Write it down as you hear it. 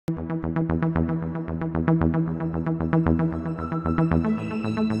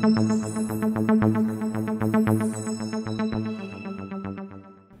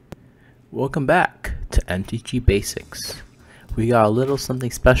Welcome back to MTG Basics. We got a little something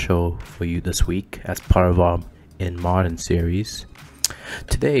special for you this week as part of our In Modern series.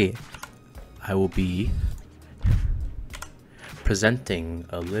 Today, I will be presenting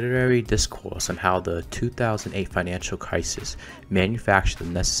a literary discourse on how the 2008 financial crisis manufactured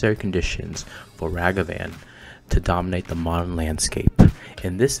the necessary conditions for Ragavan to dominate the modern landscape.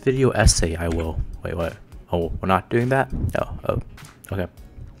 In this video essay, I will... Wait, what? Oh, we're not doing that? Oh, okay.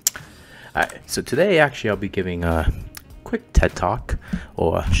 Alright, so today actually I'll be giving a quick TED Talk,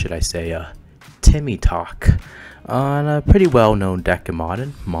 or should I say a Timmy Talk, on a pretty well-known deck in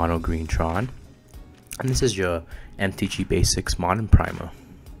Modern, Mono Green Tron. And this is your MTG Basics Modern Primer.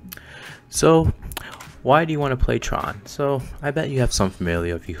 So, why do you want to play Tron? So, I bet you have some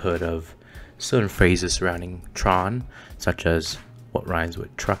familiar if you heard of certain phrases surrounding Tron, such as what rhymes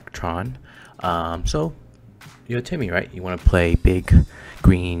with truck Tron. So, you're Timmy, right? You want to play big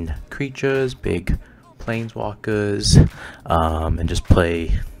green creatures, big planeswalkers, and just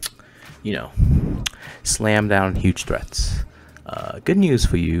play, you know, slam down huge threats. Good news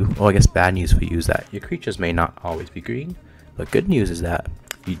for you, or I guess bad news for you, is that your creatures may not always be green, but good news is that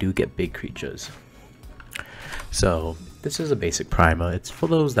you do get big creatures. So this is a basic primer. It's for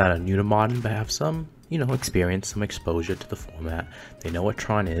those that are new to Modern but have some, you know, experience, some exposure to the format. They know what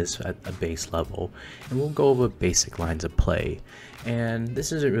Tron is at a base level, and we'll go over basic lines of play. And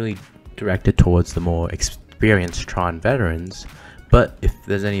this isn't really directed towards the more experienced Tron veterans, but if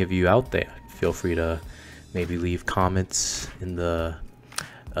there's any of you out there, feel free to maybe leave comments in the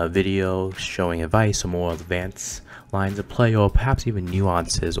video showing advice or more advanced lines of play, or perhaps even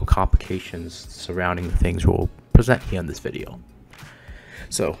nuances or complications surrounding the things we'll present here in this video.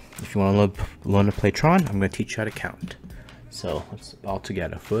 So, if you want to learn to play Tron, I'm going to teach you how to count. So, let's all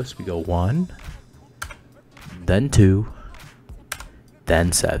together. First, we go 1, then 2,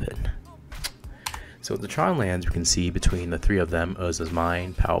 then 7. So, with the Tron lands, we can see between the three of them, Urza's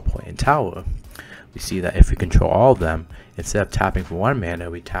Mine, Power Point, and Tower. We see that if we control all of them, instead of tapping for 1 mana,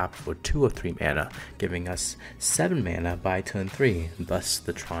 we tap for 2 or 3 mana, giving us 7 mana by turn 3, thus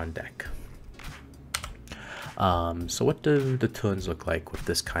the Tron deck. So what do the turns look like with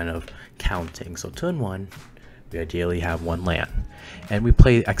this kind of counting? So turn 1, we ideally have 1 land, and we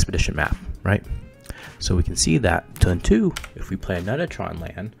play Expedition map, right? So we can see that turn 2, if we play another Tron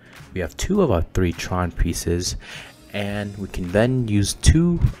land, we have 2 of our 3 Tron pieces, and we can then use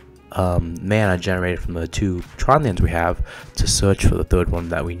 2 mana generated from the 2 Tron lands we have to search for the third one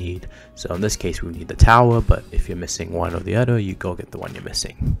that we need. So in this case, we need the Tower, but if you're missing one or the other, you go get the one you're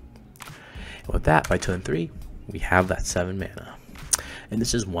missing. And with that, by turn 3, we have that 7 mana. And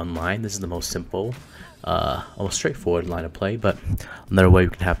this is one line. This is the most simple, almost straightforward line of play, but another way we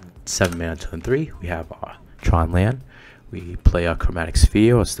can have 7 mana turn 3, we have our Tron land. We play our Chromatic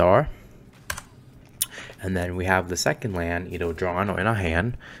Sphere or Star. And then we have the second land either drawn or in our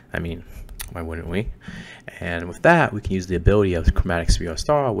hand. I mean, why wouldn't we? And with that, we can use the ability of Chromatic Sphere or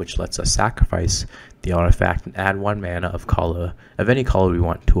Star, which lets us sacrifice the artifact and add 1 mana of color, of any color we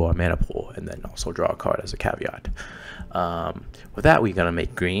want, to our mana pool, and then also draw a card as a caveat. With that, we're gonna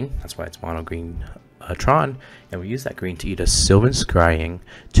make green. That's why it's Mono Green Tron, and we use that green to either Sylvan Scrying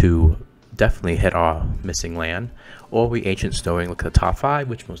to definitely hit our missing land, or we Ancient Storing, look at the top 5,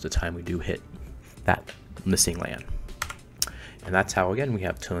 which most of the time we do hit that missing land. And that's how, again, we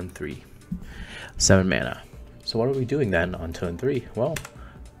have turn 3, 7 mana. So what are we doing then on turn 3? Well,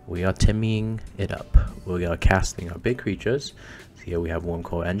 we are Timmying it up. We are casting our big creatures. So here we have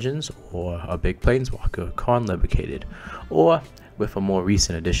Wormcoil Engines, or our big Planeswalker, Karn Lubricated. Or, with a more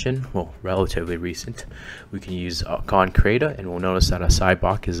recent addition, well, relatively recent, we can use Karn Creator, and we'll notice that our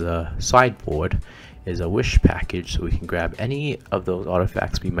sideboard is a wish package, so we can grab any of those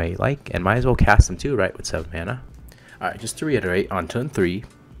artifacts we may like, and might as well cast them too, right, with 7 mana. Alright, just to reiterate, on turn 3,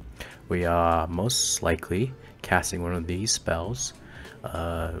 we are most likely casting one of these spells.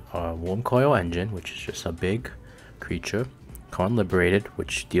 Our Wormcoil Engine, which is just a big creature, Karn Liberated,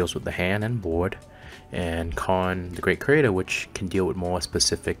 which deals with the hand and board, and Karn the Great Creator, which can deal with more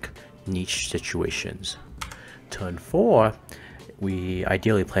specific niche situations. Turn 4, we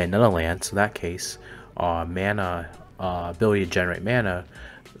ideally play another land, so in that case, our mana, ability to generate mana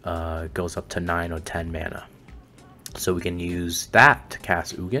goes up to 9 or 10 mana. So we can use that to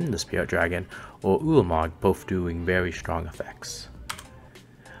cast Ugin, the Spirit Dragon, or Ulamog, both doing very strong effects.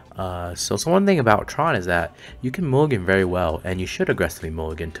 So one thing about Tron is that you can mulligan very well, and you should aggressively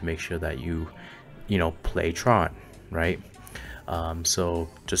mulligan to make sure that you play Tron, right? So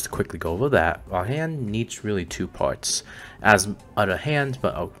just to quickly go over that, our hand needs really 2 parts. As other hands,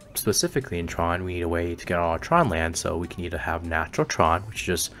 but specifically in Tron, we need a way to get all our Tron lands, so we can either have natural Tron, which is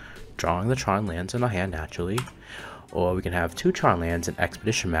just drawing the Tron lands in our hand naturally, or we can have 2 Tron lands in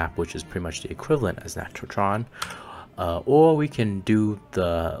Expedition Map, which is pretty much the equivalent as natural Tron, or we can do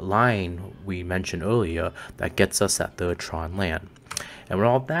the line we mentioned earlier that gets us that 3rd Tron land. And with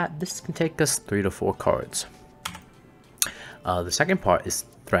all that, this can take us 3 to 4 cards. The second part is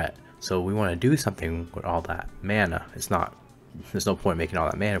threat. So we want to do something with all that mana. There's no point making all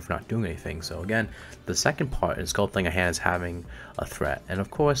that mana if we're not doing anything. So again, the second part in sculpting a hand is having a threat. And of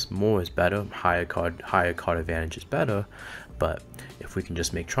course, more is better. Higher card advantage is better. But if we can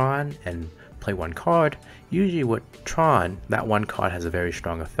just make Tron and play 1 card, usually with Tron, that 1 card has a very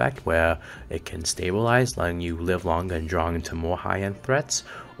strong effect where it can stabilize, letting you live longer and drawing into more high-end threats.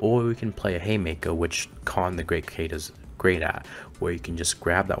 Or we can play a Haymaker, which Con the Great Kate is great at, where you can just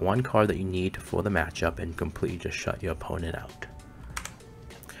grab that 1 card that you need for the matchup and completely just shut your opponent out.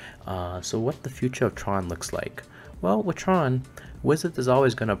 So what the future of Tron looks like? Well, with Tron, Wizards is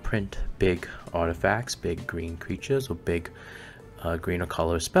always going to print big artifacts, big green creatures, or big green or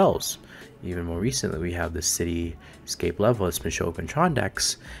color spells. Even more recently, we have the Cityscape level that's been showing up in Tron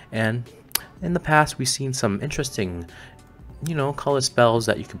decks, and in the past we've seen some interesting, color spells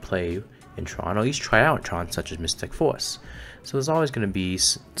that you can play in Tron, or at least try out in Tron, such as Mystic Force. So there's always going to be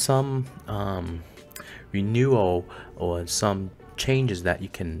some renewal or some changes that you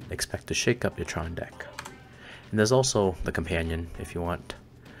can expect to shake up your Tron deck. And there's also the companion if you want.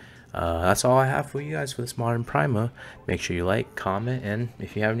 That's all I have for you guys for this Modern Primer. Make sure you like, comment, and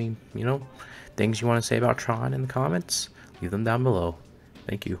if you have any, things you want to say about Tron in the comments, leave them down below.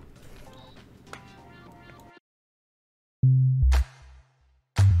 Thank you.